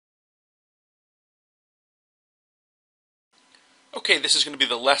Okay, this is going to be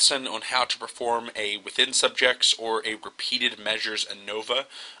the lesson on how to perform a within subjects or a repeated measures ANOVA.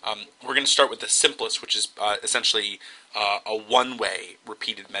 We're going to start with the simplest, which is essentially a one-way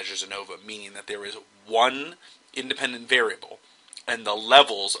repeated measures ANOVA, meaning that there is one independent variable and the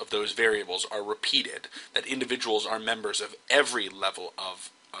levels of those variables are repeated, that individuals are members of every level of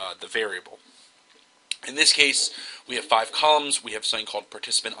the variable. In this case, we have 5 columns. We have something called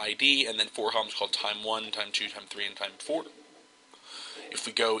participant ID, and then 4 columns called time 1, time 2, time 3, and time 4. If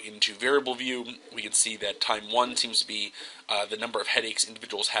we go into variable view, we can see that time 1 seems to be the number of headaches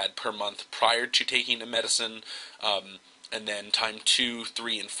individuals had per month prior to taking a medicine, and then time 2,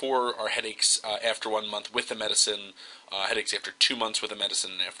 3, and 4 are headaches after 1 month with the medicine, headaches after 2 months with the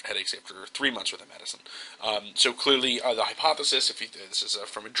medicine, and headaches after 3 months with the medicine. So clearly the hypothesis, this is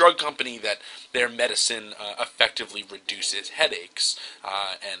from a drug company, that their medicine effectively reduces headaches,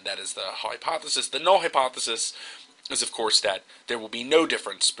 and that is the hypothesis. The null hypothesis is, of course, that there will be no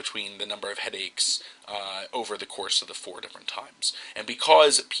difference between the number of headaches over the course of the 4 different times. And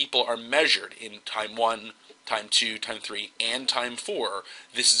because people are measured in time 1, time 2, time 3, and time 4,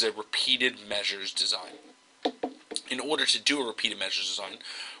 this is a repeated measures design. In order to do a repeated measures design,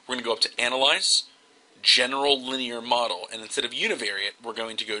 we're going to go up to Analyze, General Linear Model, and instead of univariate, we're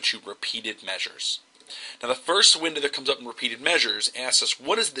going to go to Repeated Measures. Now, the first window that comes up in Repeated Measures asks us,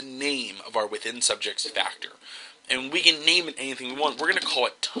 what is the name of our within subjects factor? And we can name it anything we want. We're going to call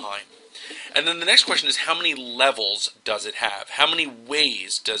it time. And then the next question is, how many levels does it have? How many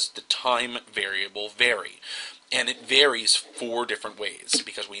ways does the time variable vary? And it varies 4 different ways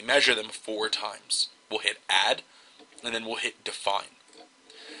because we measure them 4 times. We'll hit Add, and then we'll hit Define.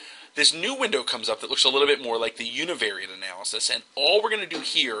 This new window comes up that looks a little bit more like the univariate analysis, and all we're going to do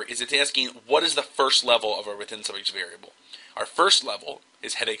here is it's asking what is the first level of our within subjects variable. Our first level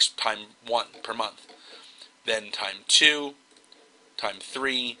is headaches time 1 per month, then time 2, time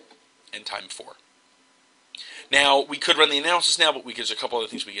 3, and time 4. Now, we could run the analysis now, but there's a couple other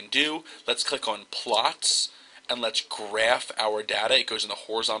things we can do. Let's click on Plots, and let's graph our data. It goes in the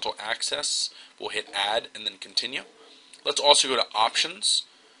horizontal axis. We'll hit Add, and then Continue. Let's also go to Options.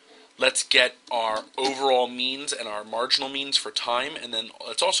 Let's get our overall means and our marginal means for time, and then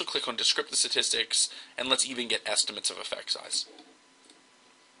let's also click on Descriptive Statistics, and let's even get estimates of effect size.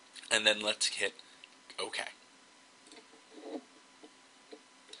 And then let's hit OK.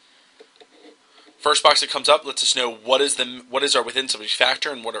 First box that comes up lets us know what is our within subject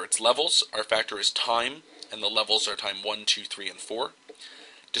factor and what are its levels. Our factor is time, and the levels are time 1, 2, 3, and 4.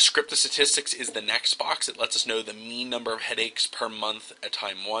 Descriptive statistics is the next box. It lets us know the mean number of headaches per month at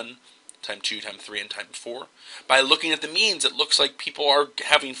time 1, time 2, time 3, and time 4. By looking at the means, it looks like people are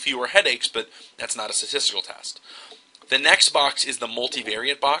having fewer headaches, but that's not a statistical test. The next box is the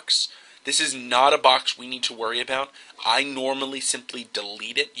multivariate box. This is not a box we need to worry about. I normally simply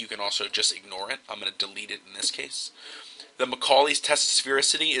delete it. You can also just ignore it. I'm going to delete it in this case. The Macaulay's test of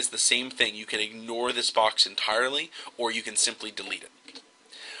sphericity is the same thing. You can ignore this box entirely, or you can simply delete it.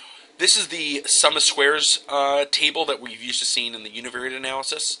 This is the sum of squares table that we've used to seeing in the univariate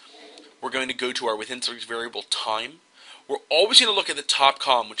analysis. We're going to go to our within subject variable time. We're always going to look at the top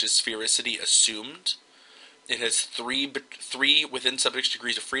column, which is sphericity assumed. It has 3 within subjects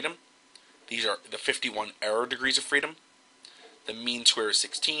degrees of freedom. These are the 51 error degrees of freedom. The mean square is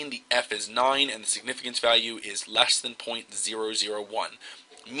 16, the F is 9, and the significance value is less than 0.001,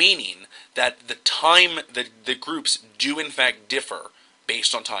 meaning that the time, the groups do in fact differ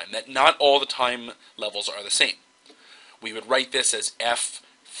based on time, that not all the time levels are the same. We would write this as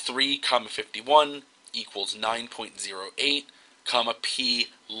F3, 51 equals 9.08, P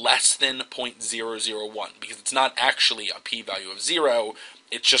less than 0.001, because it's not actually a p-value of 0,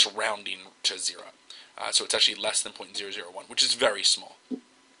 it's just rounding to 0. So it's actually less than 0.001, which is very small.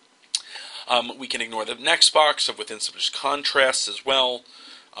 We can ignore the next box of within subject contrasts as well,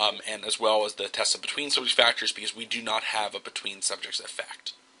 and as well as the test of between subject factors, because we do not have a between subjects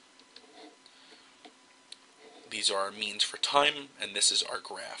effect. These are our means for time, and this is our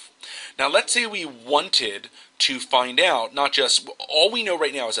graph. Now, let's say we wanted to find out, not just, all we know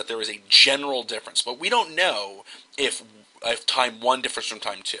right now is that there is a general difference, but we don't know if time 1 differs from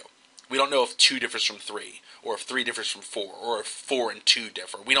time 2. We don't know if 2 differs from 3, or if 3 differs from 4, or if 4 and 2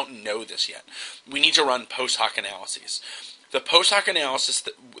 differ. We don't know this yet. We need to run post hoc analyses. The post hoc analysis,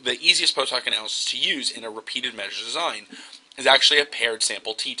 the easiest post hoc analysis to use in a repeated measures design is actually a paired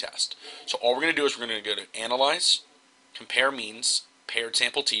sample t-test. So all we're going to do is we're going to go to Analyze, Compare Means, Paired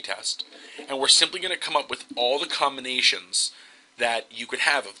Sample t-test, and we're simply going to come up with all the combinations that you could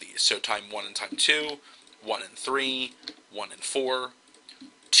have of these. So time 1 and time 2, 1 and 3, 1 and 4,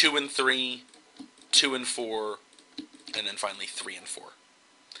 2 and 3, 2 and 4, and then finally 3 and 4.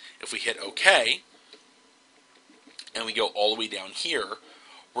 If we hit OK, and we go all the way down here,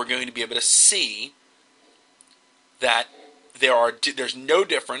 we're going to be able to see that there's no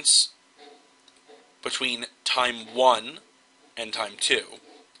difference between time 1 and time 2,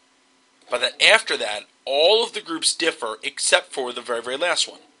 but that after that, all of the groups differ except for the very, very last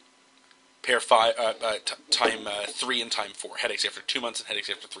one. Time 3 and time 4, headaches after 2 months and headaches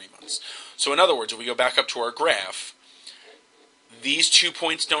after 3 months. So in other words, if we go back up to our graph, these 2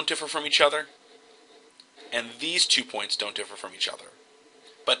 points don't differ from each other, and these 2 points don't differ from each other.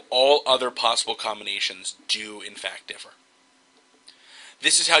 But all other possible combinations do in fact differ.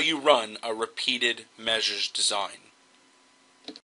 This is how you run a repeated measures design.